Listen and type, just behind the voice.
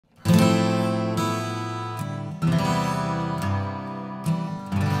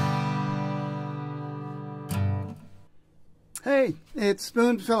Hey, it's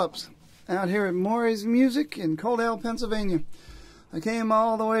Spoon Phillips out here at Maury's Music in Coaldale, Pennsylvania. I came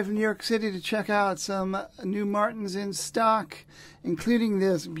all the way from New York City to check out some new Martins in stock, including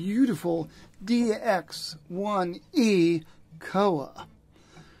this beautiful D-X1E Koa.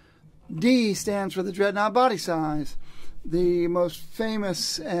 D stands for the Dreadnought body size, the most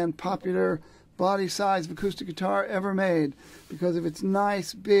famous and popular body size of acoustic guitar ever made because of its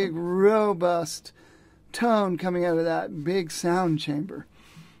nice, big, robust tone coming out of that big sound chamber.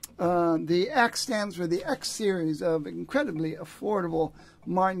 The X stands for the X series of incredibly affordable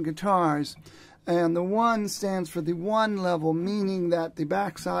Martin guitars, and the 1 stands for the 1 level, meaning that the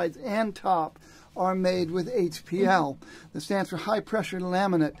backsides and top are made with HPL. That stands for high pressure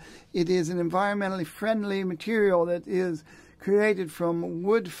laminate. It is an environmentally friendly material that is created from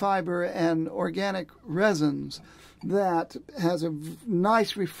wood fiber and organic resins that has a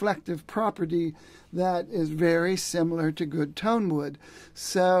nice reflective property that is very similar to good tone wood.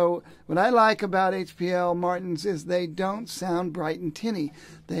 So what I like about HPL Martins is they don't sound bright and tinny.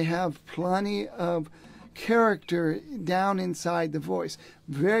 They have plenty of character down inside the voice.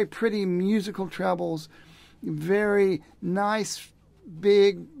 Very pretty musical trebles, very nice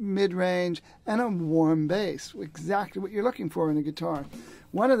big mid-range, and a warm bass. Exactly what you're looking for in a guitar.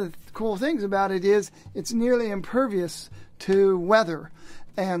 One of the cool things about it is it's nearly impervious to weather.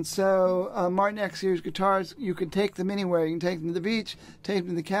 And so Martin X Series guitars, you can take them anywhere. You can take them to the beach, take them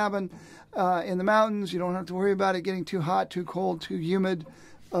to the cabin, in the mountains. You don't have to worry about it getting too hot, too cold, too humid.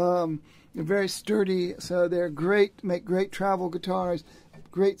 They're very sturdy, so they're great, make great travel guitars,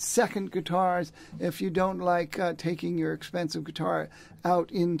 great second guitars if you don't like taking your expensive guitar out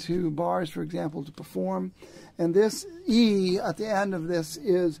into bars, for example, to perform. And this E at the end of this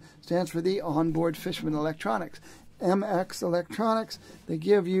stands for the onboard Fishman Electronics. MX Electronics. They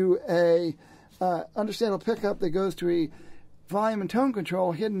give you a understandable pickup that goes to a volume and tone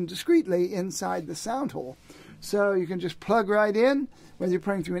control hidden discreetly inside the sound hole. So you can just plug right in, whether you're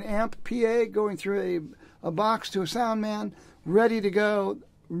playing through an amp, PA, going through a box to a sound man, ready to go.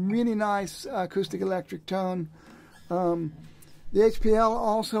 Really nice acoustic-electric tone. The HPL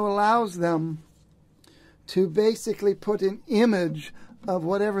also allows them to basically put an image of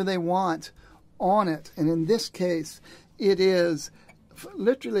whatever they want on it. And in this case, it is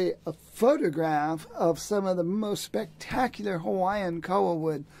literally a photograph of some of the most spectacular Hawaiian koa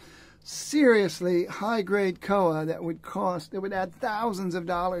wood. Seriously high-grade koa that would add thousands of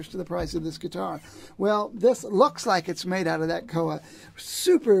dollars to the price of this guitar. Well, this looks like it's made out of that koa.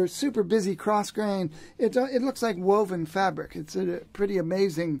 Super, super busy cross-grain. It looks like woven fabric. It's a pretty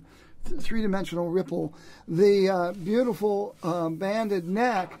amazing three-dimensional ripple. The beautiful banded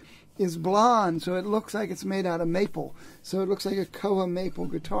neck is blonde, so it looks like it's made out of maple. So it looks like a koa maple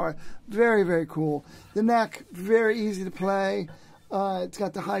guitar. Very, very cool. The neck, very easy to play. It's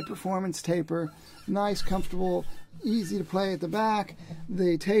got the high performance taper. Nice, comfortable, easy to play at the back.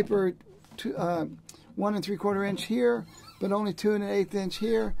 The taper, 1 3/4 inch here, but only 2 1/8 inch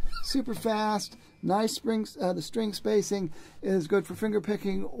here. Super fast. Nice springs. The string spacing is good for finger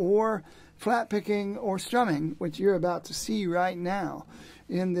picking or flat picking or strumming, which you're about to see right now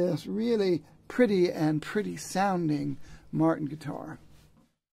in this really pretty and pretty sounding Martin guitar.